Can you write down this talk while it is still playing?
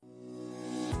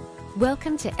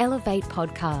Welcome to Elevate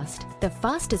Podcast, the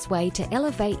fastest way to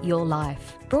elevate your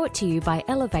life. Brought to you by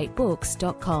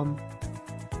elevatebooks.com.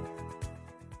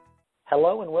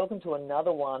 Hello and welcome to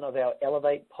another one of our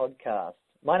Elevate podcasts.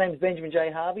 My name is Benjamin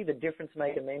J. Harvey, the Difference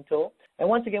Maker Mentor. And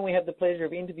once again, we have the pleasure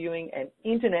of interviewing an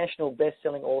international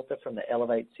best-selling author from the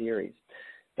Elevate series.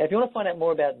 Now, if you want to find out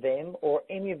more about them or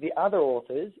any of the other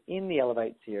authors in the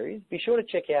Elevate series, be sure to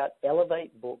check out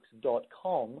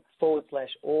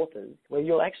elevatebooks.com/authors, where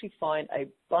you'll actually find a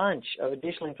bunch of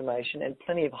additional information and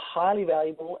plenty of highly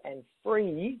valuable and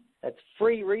free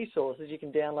resources you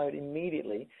can download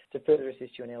immediately to further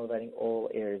assist you in elevating all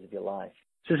areas of your life.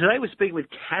 So today we're speaking with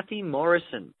Kathy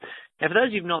Morrison. Now, for those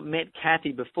of you who've not met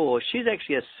Kathy before, she's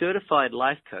actually a certified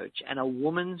life coach and a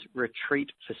woman's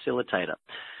retreat facilitator.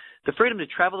 The freedom to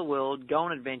travel the world, go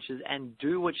on adventures, and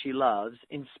do what she loves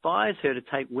inspires her to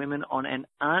take women on an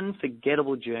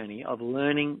unforgettable journey of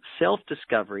learning,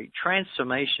 self-discovery,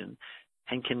 transformation,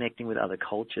 and connecting with other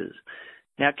cultures.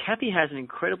 Now, Kathy has an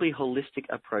incredibly holistic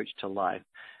approach to life,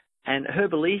 and her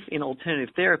belief in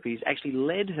alternative therapies actually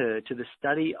led her to the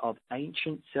study of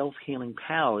ancient self-healing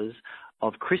powers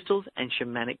of crystals and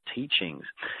shamanic teachings,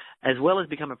 as well as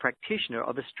become a practitioner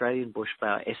of Australian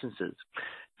bushflower essences.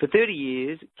 For 30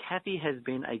 years, Kathy has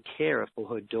been a carer for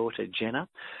her daughter, Jenna,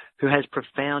 who has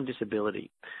profound disability.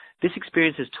 This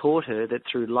experience has taught her that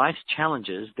through life's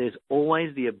challenges, there's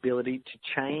always the ability to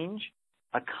change,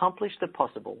 accomplish the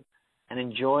possible, and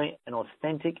enjoy an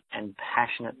authentic and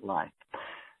passionate life.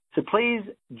 So please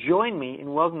join me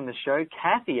in welcoming the show,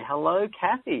 Kathy. Hello,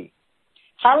 Kathy.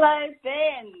 Hello,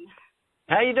 Ben.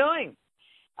 How are you doing?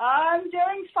 I'm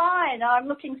doing fine. I'm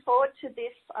looking forward to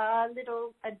this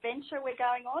little adventure we're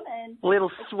going on. And little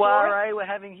soiree we're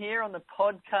having here on the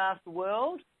podcast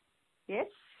world. Yes.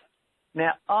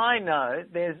 Now, I know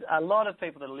there's a lot of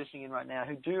people that are listening in right now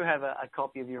who do have a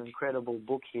copy of your incredible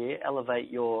book here,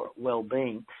 Elevate Your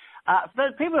Wellbeing. For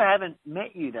those people who haven't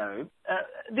met you, though,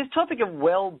 this topic of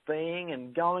well-being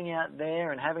and going out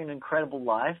there and having an incredible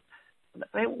life,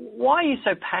 I mean, why are you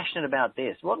so passionate about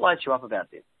this? What lights you up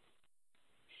about this?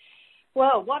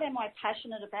 Well, what am I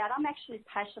passionate about? I'm actually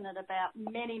passionate about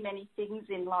many, many things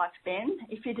in life, Ben,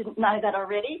 if you didn't know that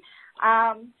already.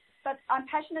 But I'm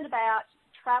passionate about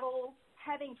travel,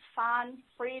 having fun,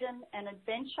 freedom and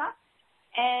adventure.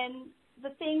 And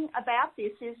the thing about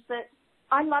this is that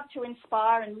I love to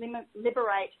inspire and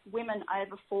liberate women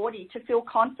over 40 to feel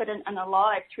confident and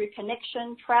alive through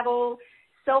connection, travel,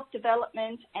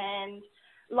 self-development and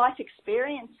life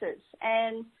experiences.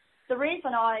 And the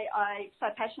reason I'm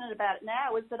so passionate about it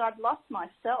now is that I've lost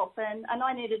myself and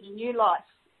I needed a new life.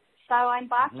 So I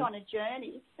embarked on a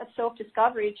journey of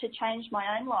self-discovery to change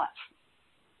my own life.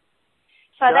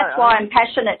 So that's why I'm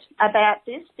passionate about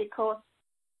this, because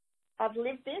I've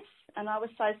lived this and I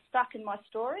was so stuck in my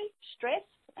story, stressed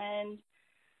and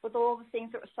with all the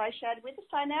things that were associated with it.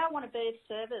 So now I want to be of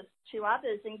service to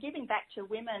others, and giving back to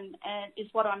women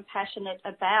is what I'm passionate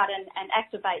about, and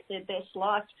activate their best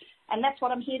life. And that's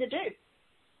what I'm here to do.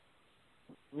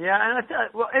 Yeah, and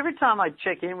well, every time I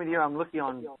check in with you, I'm looking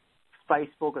on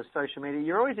Facebook or social media,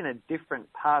 you're always in a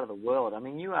different part of the world. I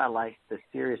mean, you are like the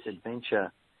serious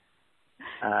adventure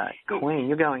queen.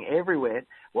 You're going everywhere.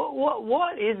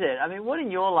 What is it? I mean, what in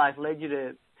your life led you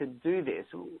to do this?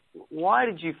 Why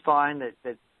did you find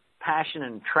that passion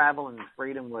and travel and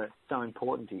freedom were so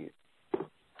important to you?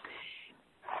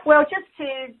 Well, just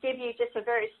to give you just a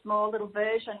very small little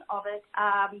version of it,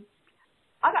 I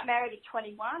got married at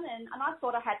 21 and I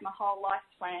thought I had my whole life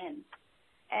planned.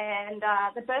 And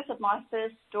the birth of my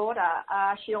first daughter,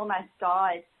 she almost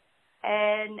died.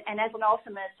 And as an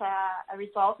ultimate a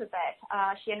result of that,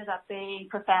 she ended up being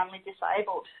profoundly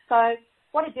disabled. So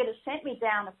what it did is sent me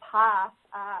down a path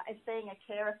as being a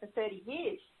carer for 30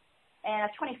 years. And a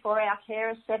 24-hour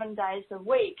carer, 7 days a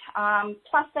week.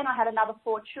 Plus then I had another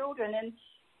 4 children. And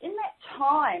in that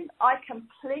time, I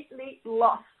completely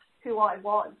lost who I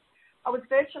was. I was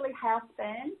virtually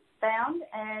housebound,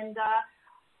 and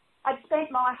I'd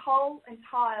spent my whole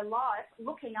entire life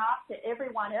looking after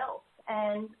everyone else.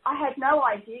 And I had no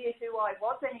idea who I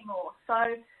was anymore.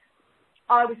 So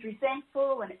I was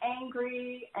resentful and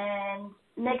angry and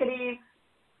negative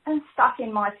and stuck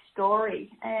in my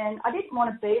story. And I didn't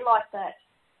want to be like that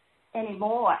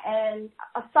anymore. And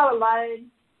I was so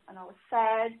alone and I was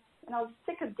sad and I was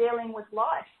sick of dealing with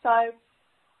life. So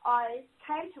I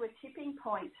came to a tipping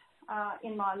point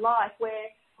in my life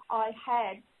where I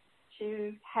had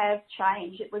to have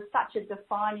change. It was such a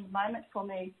defining moment for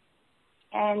me.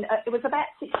 And it was about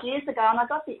 6 years ago, and I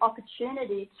got the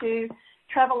opportunity to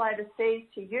travel overseas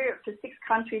to Europe to 6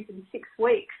 countries in 6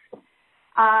 weeks.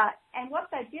 And what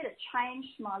they did, it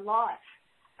changed my life.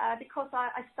 because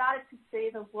I started to see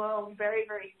the world very,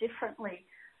 very differently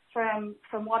from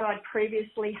what I'd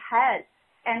previously had.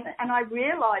 And I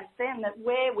realised then that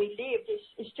where we lived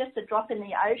is just a drop in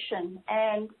the ocean,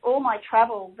 and all my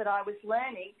travel that I was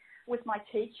learning was my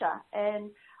teacher. And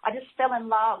I just fell in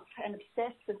love and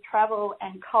obsessed with travel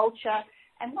and culture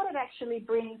and what it actually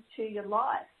brings to your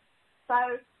life. So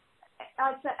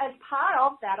as part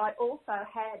of that, I also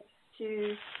had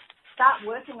to start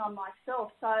working on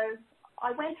myself. So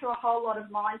I went through a whole lot of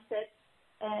mindset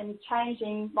and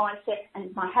changing mindset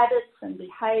and my habits and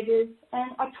behaviours,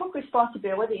 and I took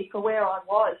responsibility for where I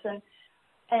was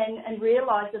and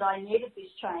realised that I needed this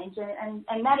change, and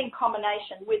that in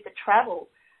combination with the travel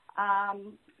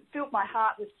filled my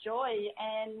heart with joy.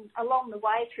 And along the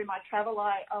way through my travel,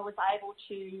 I was able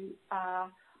to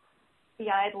be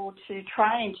able to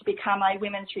train to become a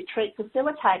women's retreat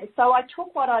facilitator. So I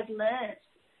took what I'd learned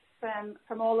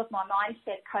from all of my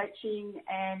mindset coaching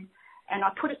and I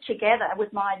put it together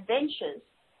with my adventures.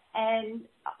 And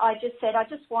I just said, I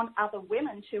just want other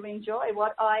women to enjoy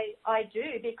what I do,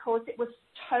 because it was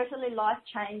totally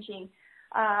life-changing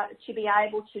to be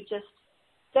able to just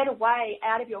get away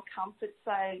out of your comfort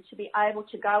zone, to be able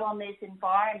to go on these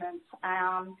environments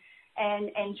and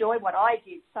enjoy what I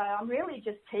did. So I'm really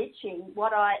just teaching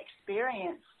what I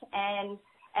experienced, and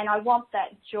I want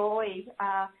that joy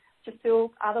to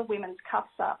fill other women's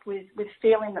cups up with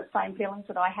feeling the same feelings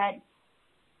that I had.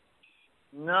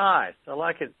 Nice. I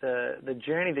like it, the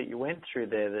journey that you went through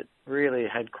there that really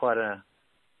had quite a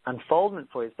unfoldment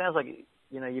for you. It sounds like,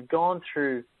 you've gone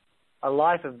through a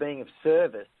life of being of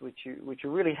service, which you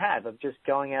really have, of just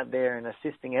going out there and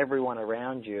assisting everyone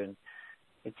around you. And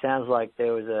it sounds like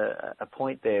there was a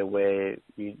point there where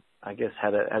you, I guess,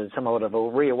 had somewhat of a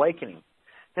reawakening.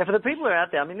 Now, for the people who are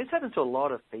out there, I mean, this happens to a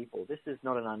lot of people. This is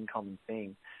not an uncommon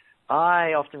thing.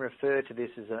 I often refer to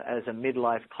this as a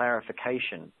midlife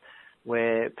clarification,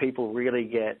 where people really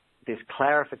get this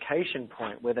clarification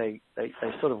point where they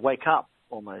sort of wake up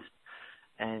almost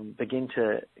and begin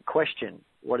to question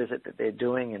what is it that they're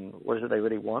doing and what is it they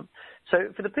really want.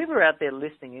 So for the people who are out there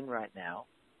listening in right now,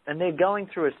 and they're going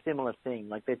through a similar thing,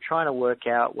 like they're trying to work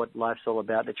out what life's all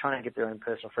about, they're trying to get their own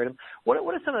personal freedom, what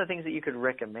are some of the things that you could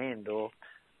recommend, or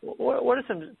what are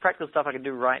some practical stuff I can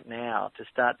do right now to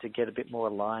start to get a bit more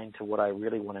aligned to what I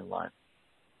really want in life?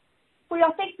 Well,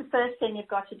 I think the first thing you've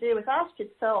got to do is ask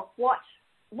yourself what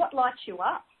lights you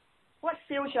up, what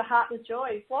fills your heart with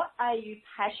joy, what are you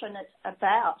passionate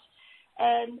about?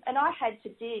 And I had to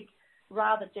dig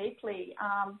rather deeply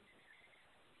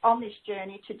on this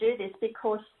journey to do this,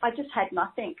 because I just had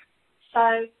nothing.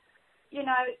 So,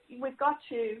 we've got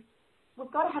to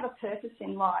have a purpose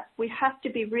in life. We have to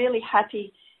be really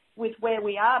happy with where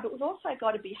we are, but we've also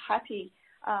got to be happy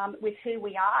with who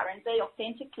we are and be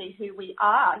authentically who we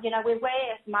are. We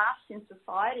wear masks in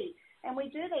society, and we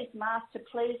do these masks to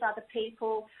please other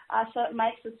people, so it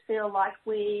makes us feel like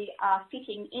we are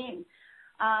fitting in.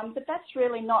 But that's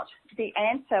really not the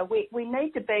answer. We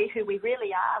need to be who we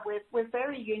really are. We're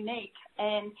very unique,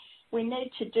 and we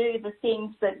need to do the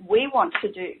things that we want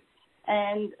to do.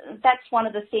 And that's one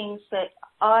of the things that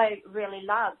I really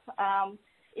love,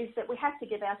 is that we have to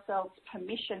give ourselves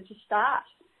permission to start,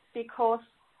 because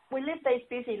we live these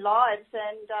busy lives,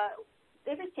 and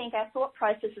everything, our thought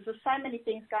processes, there's so many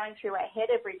things going through our head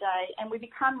every day, and we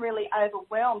become really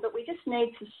overwhelmed, but we just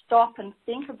need to stop and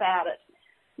think about it.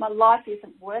 My life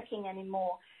isn't working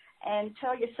anymore. And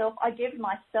tell yourself, I give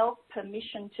myself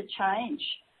permission to change.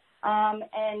 And,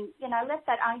 let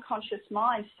that unconscious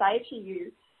mind say to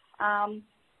you,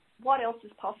 what else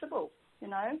is possible,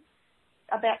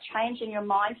 about changing your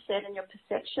mindset and your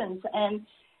perceptions. And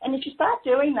if you start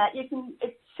doing that,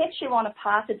 it sets you on a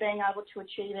path of being able to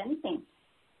achieve anything.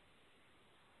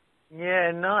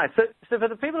 Yeah, nice. So for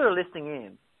the people who are listening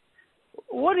in,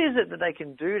 what is it that they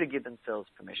can do to give themselves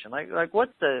permission? Like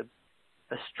what's a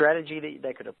strategy that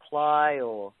they could apply,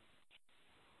 or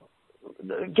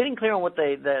getting clear on what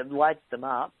that lights them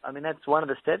up? I mean, that's one of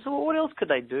the steps. Well, what else could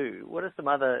they do? What are some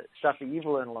other stuff that you've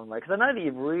learned along the way? Because I know that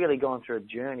you've really gone through a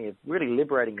journey of really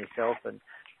liberating yourself, and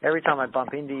every time I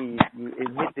bump into you, you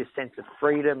emit this sense of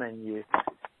freedom, and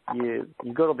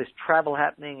you've got all this travel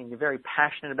happening, and you're very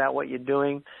passionate about what you're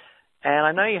doing. And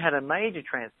I know you had a major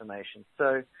transformation.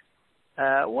 So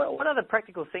what other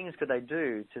practical things could they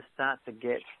do to start to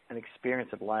get an experience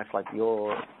of life like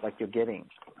you're getting?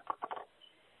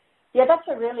 Yeah, that's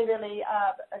a really, really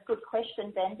a good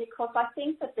question, Ben, because I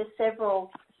think that there's several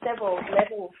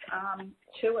levels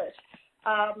to it.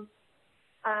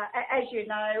 As you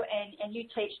know, and you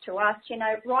teach to us,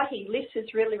 writing lists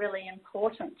is really, really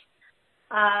important.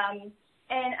 And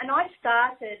I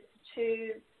started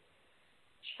to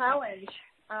challenge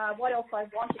what else I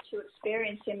wanted to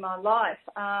experience in my life.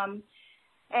 And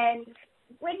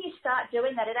when you start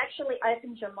doing that, it actually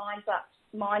opens your mind up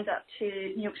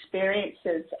to new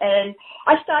experiences. And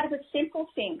I started with simple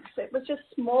things. It was just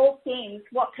small things.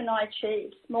 What can I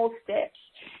achieve? Small steps.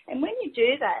 And when you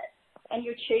do that and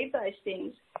you achieve those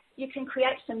things, you can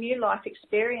create some new life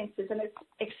experiences, and it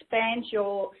expands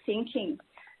your thinking.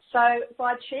 So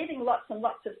by achieving lots and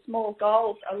lots of small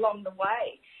goals along the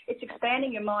way, it's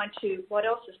expanding your mind to what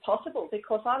else is possible,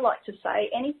 because I like to say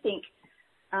anything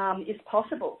is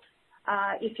possible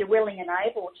if you're willing and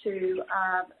able to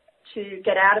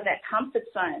get out of that comfort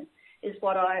zone, is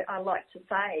what I like to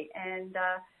say. And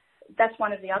that's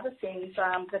one of the other things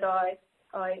that I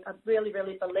really,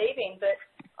 really believe in. But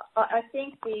I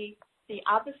think the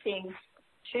other thing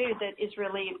too that is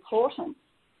really important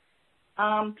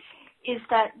is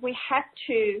that we have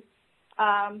to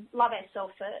love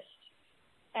ourselves first.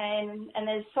 And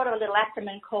there's sort of a little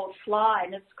acronym called FLY,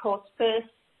 and it's called First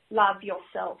Love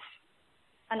Yourself.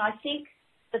 And I think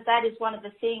that is one of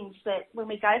the things that when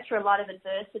we go through a lot of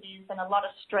adversities and a lot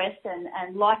of stress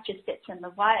and life just gets in the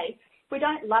way, we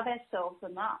don't love ourselves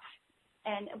enough.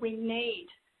 And we need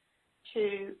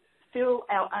to fill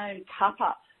our own cup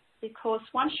up, because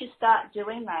once you start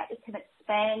doing that, it can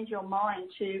expand your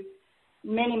mind to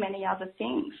many, many other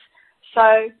things.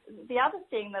 So the other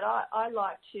thing that I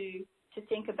like to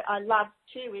think about, I love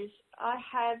too, is I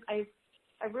have a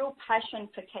real passion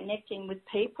for connecting with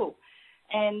people.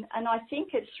 And I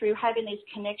think it's through having these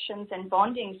connections and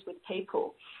bondings with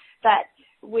people that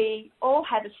we all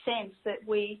have a sense that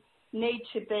we need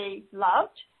to be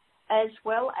loved as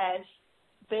well as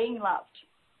being loved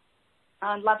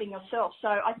and loving yourself. So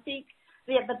I think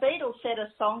the Beatles said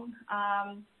a song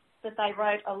that they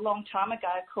wrote a long time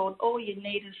ago called All You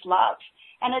Need Is Love.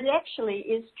 And it actually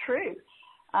is true.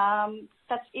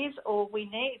 That is all we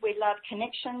need. We love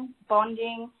connection,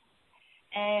 bonding,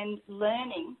 and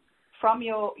learning from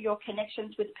your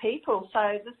connections with people.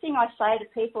 So the thing I say to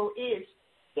people is,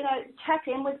 tap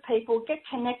in with people, get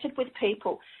connected with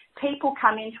people. People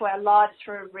come into our lives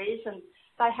for a reason.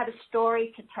 They have a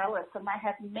story to tell us, and they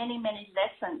have many, many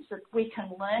lessons that we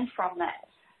can learn from that.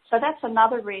 So that's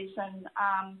another reason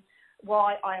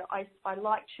why I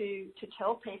like to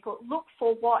tell people, look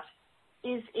for what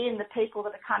is in the people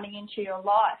that are coming into your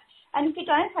life. And if you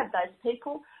don't have those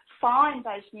people, find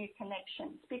those new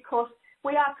connections, because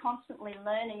we are constantly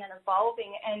learning and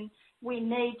evolving, and we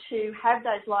need to have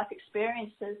those life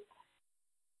experiences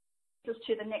just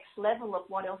to the next level of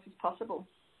what else is possible.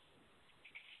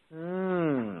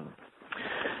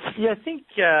 Yeah, I think,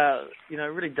 it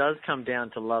really does come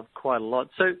down to love quite a lot.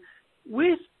 So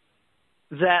with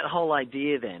that whole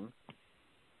idea then,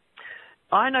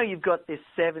 I know you've got this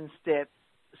 7-step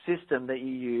system that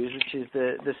you use, which is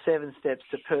the 7 steps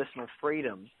to personal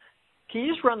freedom. Can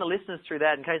you just run the listeners through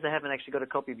that in case they haven't actually got a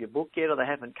copy of your book yet or they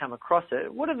haven't come across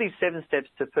it? What are these 7 steps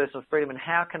to personal freedom, and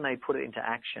how can they put it into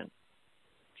action?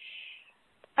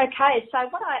 Okay, so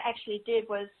what I actually did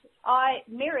was I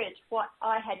mirrored what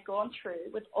I had gone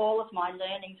through with all of my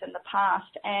learnings in the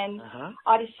past, and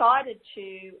I decided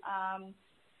to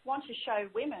want to show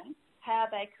women how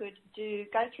they could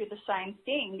go through the same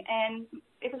thing. And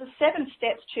it was 7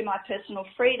 steps to my personal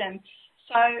freedom.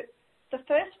 So the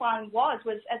first one was,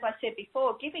 as I said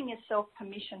before, giving yourself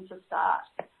permission to start.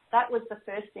 That was the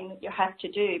first thing that you have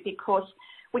to do, because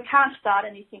we can't start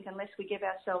anything unless we give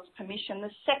ourselves permission.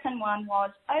 The second one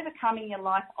was overcoming your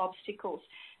life obstacles.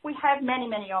 We have many,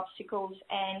 many obstacles,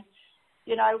 and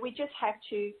we just have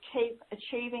to keep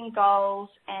achieving goals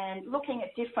and looking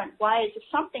at different ways. If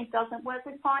something doesn't work,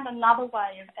 we find another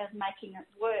way of making it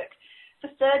work. The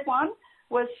third one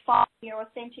was finding your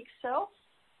authentic self.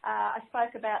 I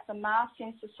spoke about the mask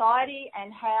in society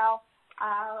and how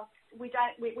we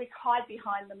hide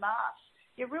behind the mask.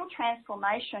 Your real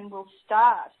transformation will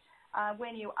start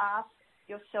when you ask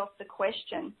yourself the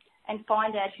question and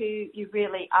find out who you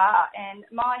really are. And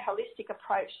my holistic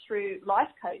approach through life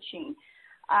coaching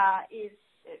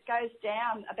it goes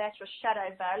down about your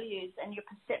shadow values and your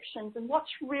perceptions and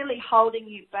what's really holding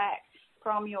you back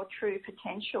from your true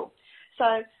potential.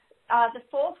 So the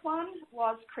fourth one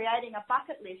was creating a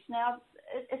bucket list. Now,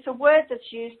 it's a word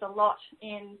that's used a lot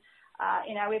in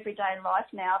our everyday life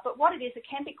now, but what it is, it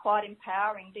can be quite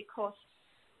empowering, because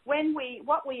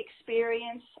what we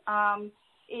experience can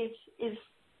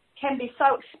be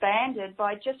so expanded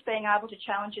by just being able to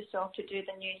challenge yourself to do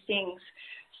the new things.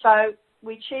 So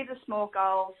we achieve the small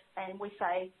goals and we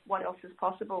say what else is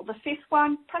possible. The fifth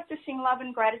one, practicing love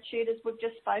and gratitude, as we've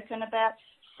just spoken about,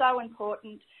 so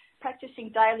important. Practicing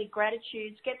daily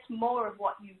gratitudes gets more of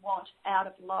what you want out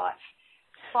of life.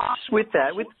 Just with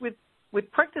that,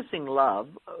 with practicing love,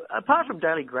 apart from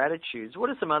daily gratitudes, what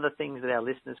are some other things that our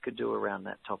listeners could do around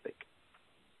that topic?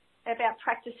 About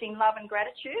practicing love and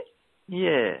gratitude?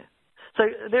 Yeah. So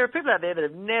there are people out there that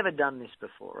have never done this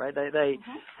before, right? They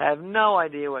have no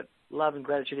idea what love and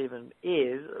gratitude even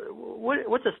is.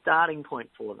 What's a starting point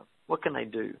for them? What can they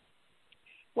do?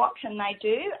 What can they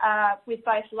do with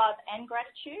both love and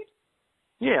gratitude?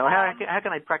 Yeah, well, how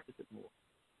can they practice it more?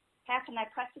 How can they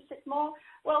practice it more?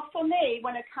 Well, for me,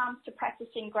 when it comes to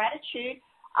practicing gratitude,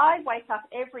 I wake up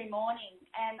every morning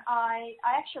and I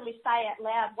actually say out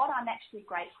loud what I'm actually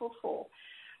grateful for.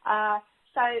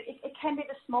 So it can be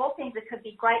the small things. It could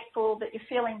be grateful that you're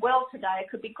feeling well today. It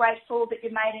could be grateful that you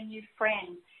made a new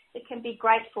friend. It can be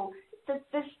grateful.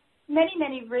 There's many,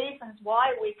 many reasons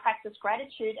why we practice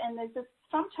gratitude, and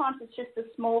sometimes it's just the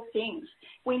small things.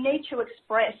 We need to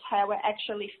express how we're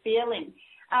actually feeling.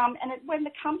 When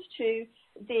it comes to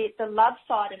the love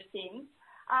side of things,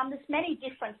 there's many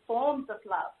different forms of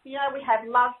love. You know, we have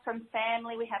love from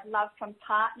family, we have love from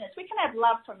partners, we can have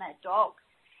love from our dog.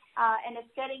 And it's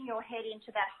getting your head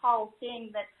into that whole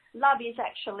thing that love is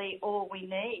actually all we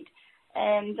need.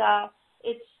 And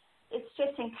it's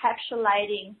just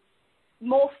encapsulating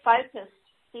more focused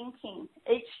thinking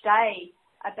each day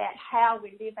about how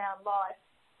we live our life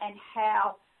and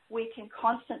how we can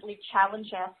constantly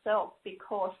challenge ourselves,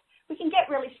 because we can get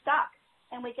really stuck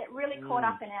and we get really caught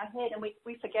up in our head and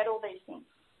we forget all these things.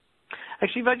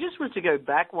 Actually, if I just was to go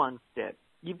back one step,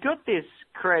 you've got this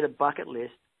create a bucket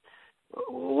list.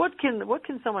 What can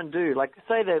someone do? Like,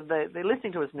 say they're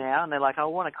listening to us now and they're like, I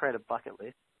want to create a bucket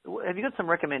list. Have you got some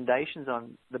recommendations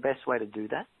on the best way to do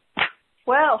that?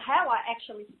 Well, how I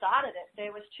actually started it,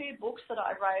 there was 2 books that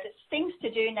I wrote. It's Things to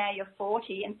Do Now You're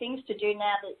 40 and Things to Do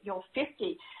Now That You're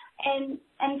 50. And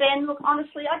then, look,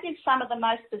 honestly, I did some of the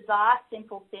most bizarre,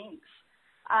 simple things.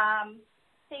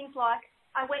 Things like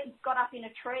I went and got up in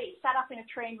a tree, sat up in a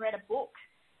tree and read a book.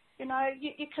 You know,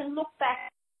 you can look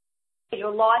back at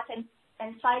your life and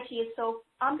say to yourself,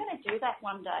 I'm going to do that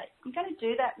one day. I'm going to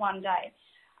do that one day.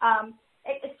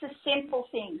 It's the simple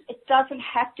things. It doesn't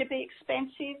have to be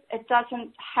expensive. It doesn't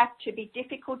have to be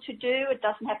difficult to do. It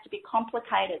doesn't have to be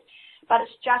complicated. But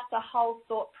it's just a whole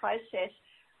thought process.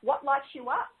 What lights you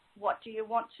up? What do you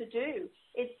want to do?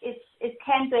 It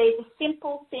can be the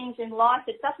simple things in life.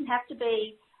 It doesn't have to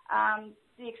be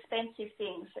the expensive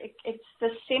things. It's the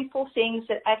simple things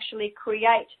that actually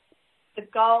create the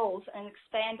goals and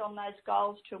expand on those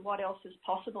goals to what else is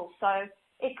possible. So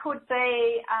it could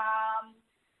be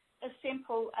as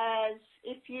simple as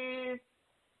if you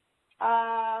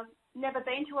never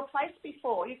been to a place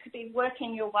before, you could be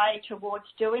working your way towards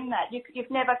doing that.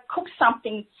 You've never cooked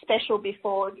something special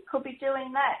before, you could be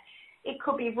doing that. It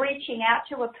could be reaching out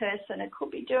to a person. It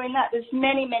could be doing that. There's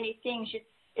many, many things.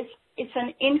 It's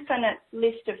an infinite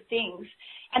list of things,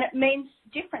 and it means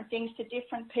different things to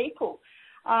different people.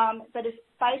 But it's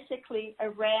basically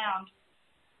around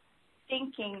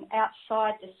thinking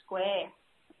outside the square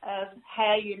of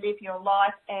how you live your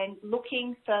life and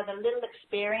looking for the little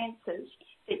experiences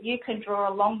that you can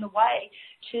draw along the way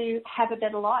to have a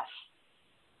better life.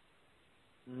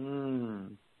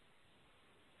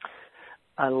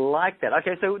 I like that.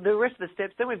 Okay, so the rest of the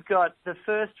steps, then we've got the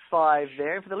first 5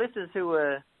 there. And for the listeners who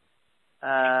were,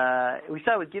 we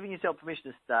start with giving yourself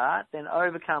permission to start, then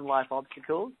overcome life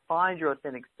obstacles, find your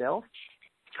authentic self,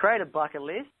 create a bucket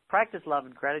list, practice love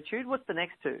and gratitude. What's the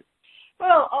next 2?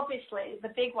 Well, obviously, the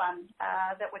big one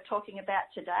that we're talking about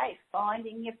today,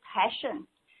 finding your passion.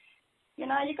 You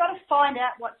know, you've got to find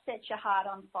out what sets your heart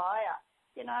on fire.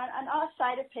 You know, and I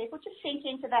say to people, just sink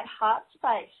into that heart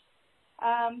space.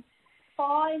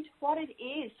 Find what it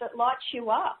is that lights you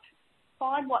up.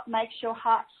 Find what makes your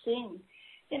heart sing.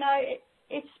 You know,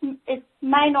 it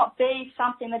may not be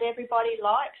something that everybody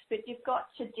likes, but you've got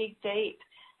to dig deep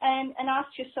and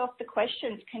ask yourself the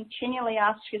questions. Continually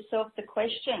ask yourself the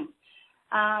question.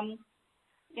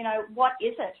 You know, what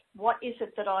is it? What is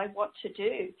it that I want to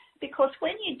do? Because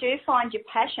when you do find your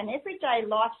passion, everyday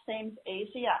life seems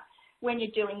easier when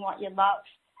you're doing what you love.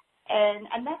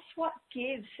 And that's what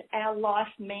gives our life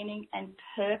meaning and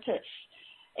purpose.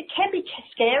 It can be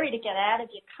scary to get out of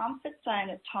your comfort zone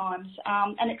at times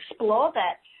and explore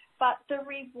that, but the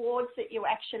rewards that you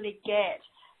actually get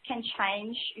can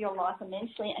change your life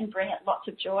immensely and bring it lots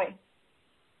of joy.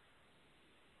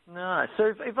 No, so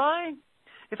if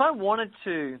I wanted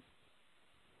to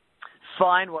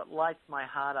find what lights my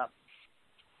heart up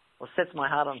or sets my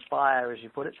heart on fire, as you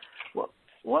put it,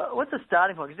 what's the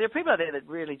starting point? Because there are people out there that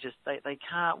really just, they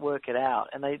can't work it out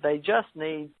and they just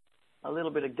need a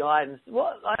little bit of guidance.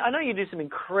 Well, I know you do some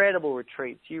incredible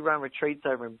retreats. You run retreats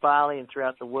over in Bali and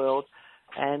throughout the world.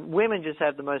 And women just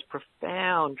have the most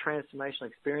profound transformational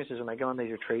experiences when they go on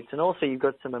these retreats. And also you've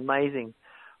got some amazing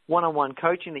one-on-one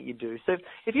coaching that you do. So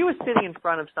if you were sitting in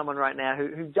front of someone right now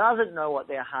who doesn't know what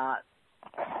their heart,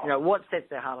 what sets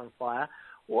their heart on fire,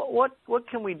 what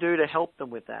can we do to help them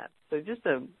with that? So just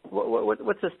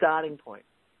what's the starting point?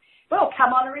 Well,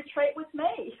 come on a retreat with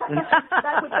me.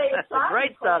 That would be a starting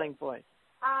great starting point.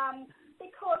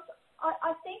 Because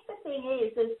I think the thing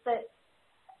is that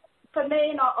for me,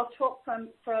 and I'll talk from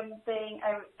being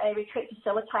a retreat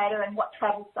facilitator and what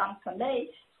travel's done for me,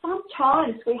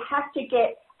 sometimes we have to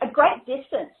get a great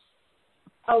distance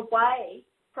away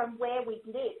from where we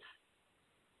live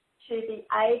to be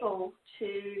able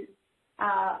to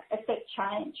affect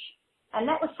change. And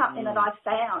that was something that I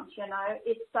found,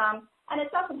 it's, and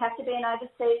it doesn't have to be an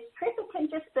overseas trip. It can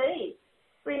just be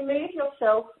remove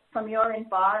yourself from your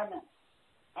environment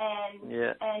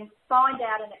and find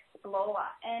out and explore.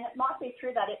 And it might be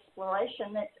through that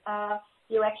exploration that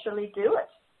you actually do it.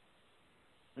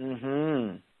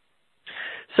 Mm-hmm.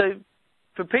 So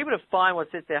for people to find what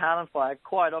sets their heart on fire,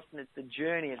 quite often it's the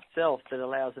journey itself that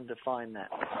allows them to find that.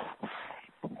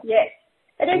 Yes,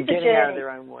 it is the journey. Getting out of their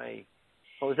own way.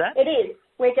 What was that? It is.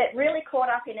 We get really caught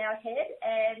up in our head,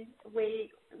 and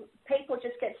people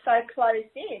just get so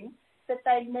closed in that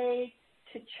they need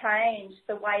to change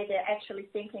the way they're actually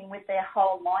thinking with their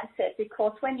whole mindset,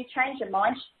 because when you change your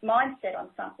mindset on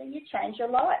something, you change your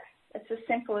life. It's as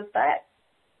simple as that.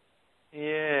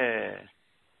 Yeah.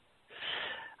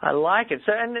 I like it.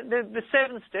 So, and the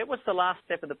seventh step, what's the last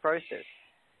step of the process?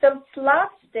 The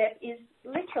last step is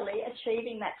literally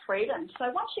achieving that freedom. So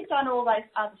once you've done all those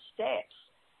other steps,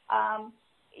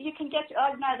 you can get to,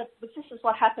 this is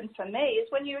what happened for me, is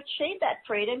when you achieve that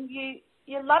freedom,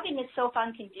 you're loving yourself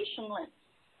unconditionally.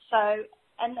 So,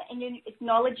 and you're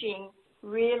acknowledging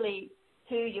really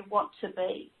who you want to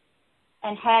be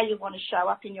and how you want to show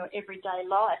up in your everyday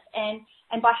life.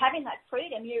 And by having that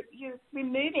freedom, you're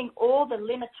removing all the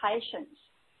limitations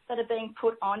that are being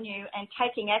put on you and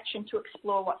taking action to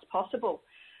explore what's possible.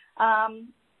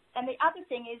 And the other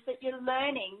thing is that you're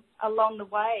learning along the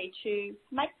way to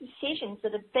make decisions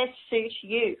that best suit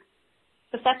you,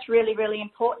 because that's really, really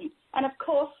important. And, of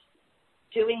course,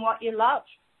 doing what you love.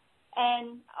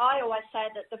 And I always say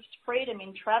that there's freedom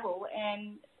in travel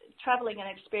and travelling and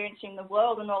experiencing the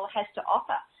world and all it has to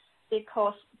offer,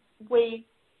 because we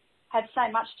have so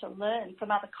much to learn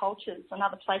from other cultures and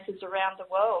other places around the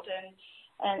world.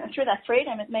 And through that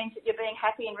freedom, it means that you're being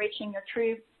happy and reaching your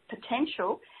true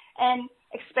potential and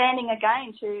expanding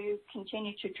again to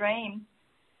continue to dream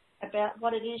about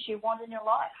what it is you want in your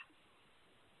life.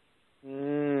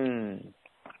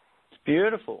 It's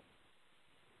beautiful.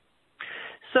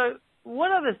 So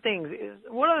what other things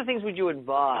would you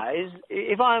advise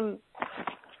if I'm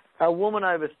a woman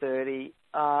over 40,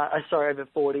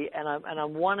 and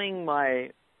I'm wanting my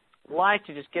life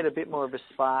to just get a bit more of a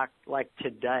spark like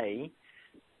today,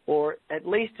 or at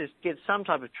least just get some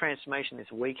type of transformation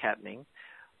this week happening?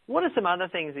 What are some other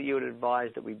things that you would advise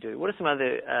that we do? What are some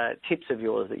other tips of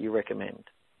yours that you recommend?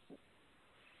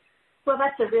 Well,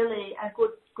 that's a really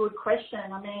good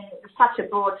question. I mean, it's such a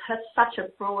broad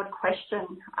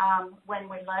question when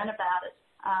we learn about it,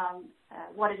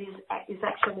 what it is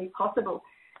actually possible,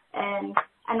 and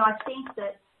I think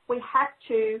that we have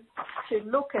to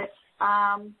look at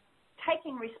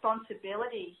taking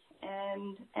responsibility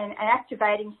and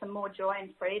activating some more joy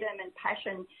and freedom and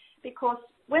passion, because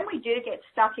when we do get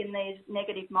stuck in these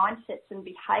negative mindsets and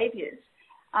behaviours,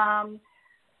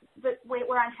 that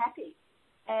we're unhappy.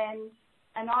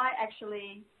 And I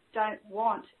actually don't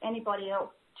want anybody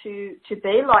else to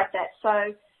be like that.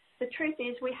 So the truth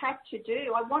is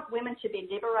I want women to be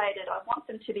liberated. I want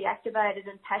them to be activated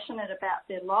and passionate about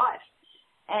their life.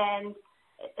 And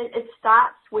it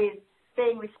starts with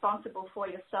being responsible for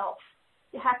yourself.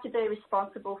 You have to be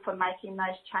responsible for making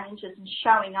those changes and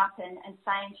showing up and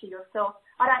saying to yourself,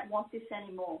 I don't want this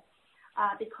anymore.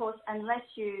 Because unless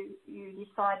you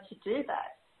decide to do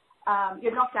that,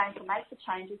 you're not going to make the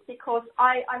changes, because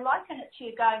I liken it to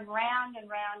you going round and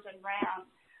round and round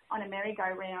on a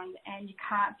merry-go-round and you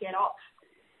can't get off.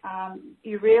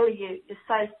 You're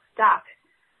so stuck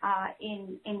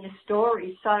in your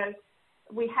story. So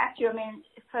we have to,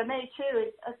 for me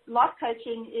too, life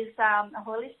coaching is a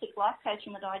holistic life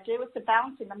coaching that I do. It's a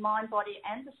balance in the mind, body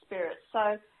and the spirit.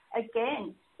 So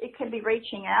again, it can be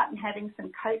reaching out and having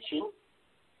some coaching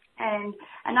and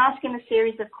asking a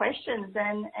series of questions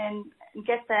and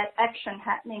get that action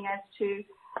happening as to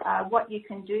what you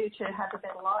can do to have a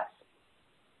better life.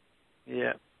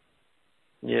 Yeah.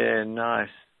 Yeah, nice.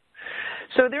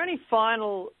 So are there any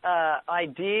final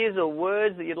ideas or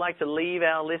words that you'd like to leave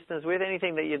our listeners with?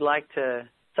 Anything that you'd like to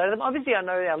say to them? Obviously, I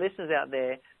know our listeners out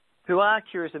there who are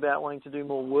curious about wanting to do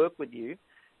more work with you,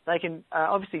 they can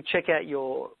obviously check out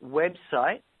your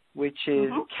website, which is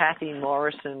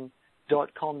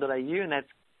kathymorrison.com.au, and that's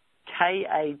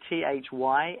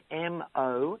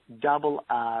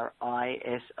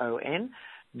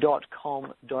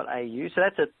KATHYMORRISON.com.au. So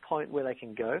that's a point where they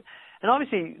can go. And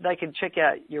obviously, they can check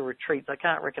out your retreats. I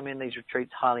can't recommend these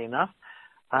retreats highly enough.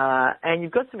 And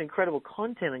you've got some incredible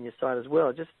content on your site as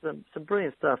well, just some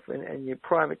brilliant stuff, and your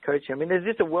private coaching. I mean, there's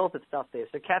just a wealth of stuff there.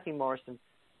 So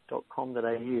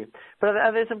KATHYMorrison.com.au. But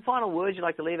are there some final words you'd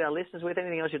like to leave our listeners with?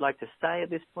 Anything else you'd like to say at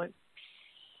this point?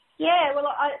 Yeah,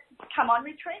 well, come on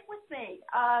retreat with me.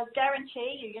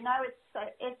 Guarantee you,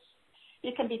 it's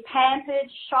you can be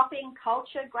pampered, shopping,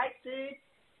 culture, great food,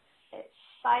 it's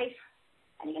safe,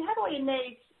 and you can have all your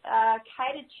needs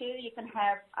catered to. You can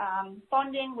have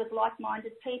bonding with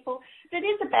like-minded people. But it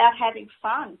is about having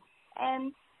fun.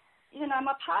 And,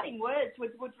 my parting words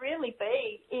would really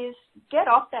be is get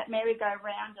off that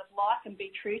merry-go-round of life and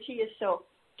be true to yourself.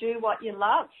 Do what you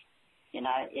love.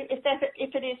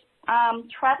 If it is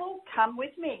travel, come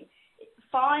with me.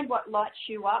 Find what lights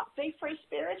you up. Be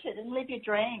free-spirited and live your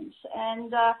dreams.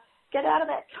 And get out of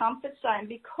that comfort zone,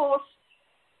 because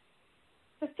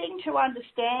the thing to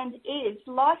understand is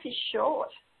life is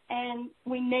short and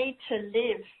we need to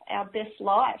live our best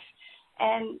life.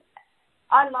 And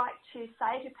I like to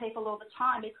say to people all the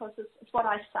time, because it's what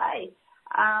I say,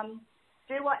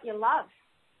 do what you love.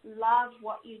 Love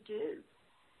what you do.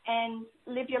 And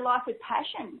live your life with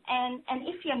passion. And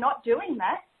if you're not doing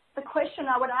that, the question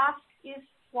I would ask is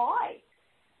why?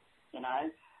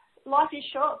 Life is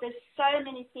short. There's so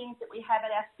many things that we have at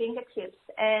our fingertips,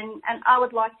 and I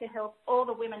would like to help all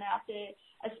the women out there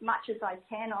as much as I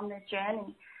can on their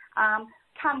journey.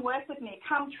 Come work with me.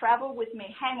 Come travel with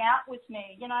me. Hang out with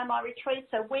me. My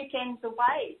retreats are weekends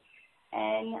away,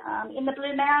 and in the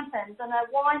Blue Mountains, and a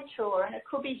wine tour, and it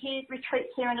could be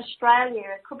retreats here in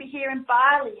Australia. It could be here in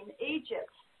Bali, in Egypt,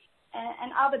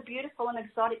 and other beautiful and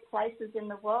exotic places in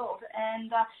the world.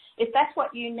 And if that's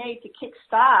what you need to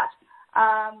kickstart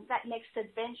that next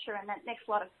adventure and that next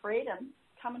lot of freedom,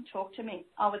 come and talk to me.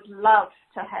 I would love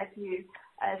to have you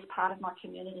as part of my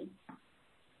community.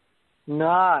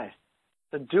 Nice.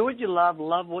 So do what you love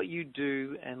what you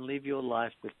do, and live your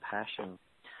life with passion.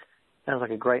 Sounds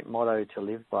like a great motto to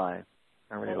live by.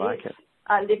 I really like it.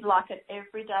 I live like it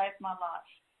every day of my life.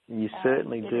 You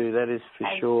certainly do. That is for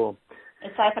sure.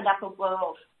 It's opened up a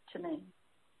world to me.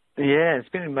 Yeah, it's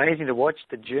been amazing to watch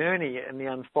the journey and the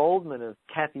unfoldment of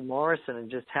Kathy Morrison and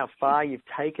just how far you've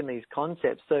taken these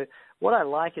concepts. So what I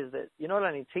like is that you're not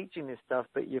only teaching this stuff,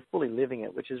 but you're fully living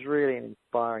it, which is really an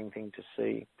inspiring thing to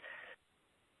see.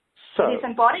 So it is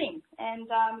embodying, and,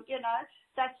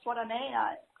 that's what I mean.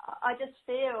 I just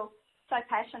feel so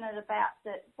passionate about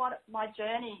that, what my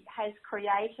journey has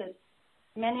created,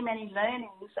 many, many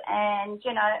learnings, and,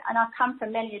 and I've come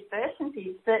from many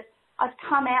adversities, but I've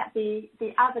come out the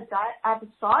other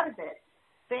side of it,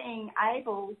 being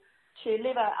able to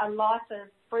live a life of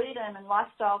freedom and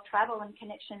lifestyle travel and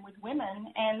connection with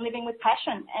women, and living with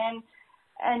passion.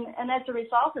 And as a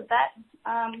result of that,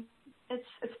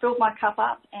 it's filled my cup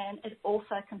up, and it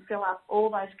also can fill up all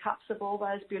those cups of all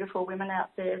those beautiful women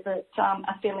out there that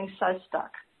are feeling so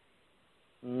stuck.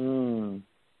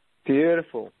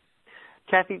 Beautiful.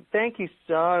 Kathy, thank you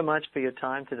so much for your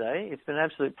time today. It's been an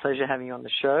absolute pleasure having you on the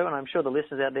show, and I'm sure the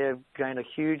listeners out there have gained a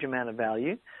huge amount of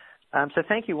value. So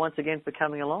thank you once again for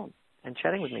coming along and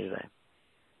chatting with me today.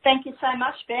 Thank you so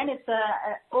much, Ben. It's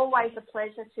always a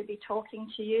pleasure to be talking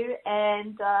to you,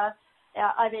 and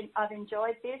I've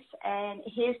enjoyed this, and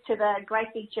here's to the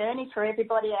great big journey for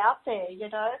everybody out there,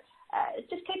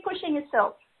 Just keep pushing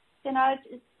yourself,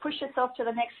 push yourself to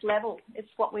the next level.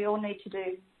 It's what we all need to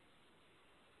do.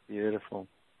 Beautiful.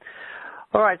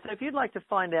 All right, so if you'd like to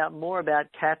find out more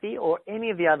about Kathy or any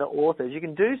of the other authors, you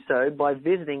can do so by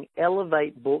visiting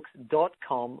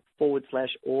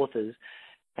elevatebooks.com/authors.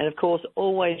 And, of course,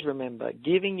 always remember,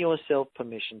 giving yourself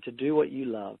permission to do what you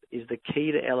love is the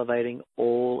key to elevating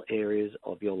all areas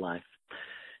of your life.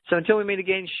 So until we meet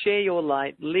again, share your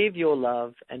light, live your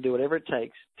love, and do whatever it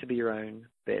takes to be your own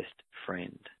best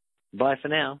friend. Bye for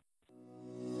now.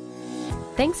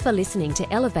 Thanks for listening to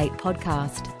Elevate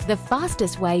Podcast, the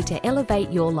fastest way to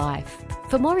elevate your life.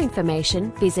 For more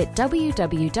information, visit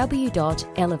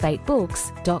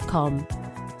www.elevatebooks.com.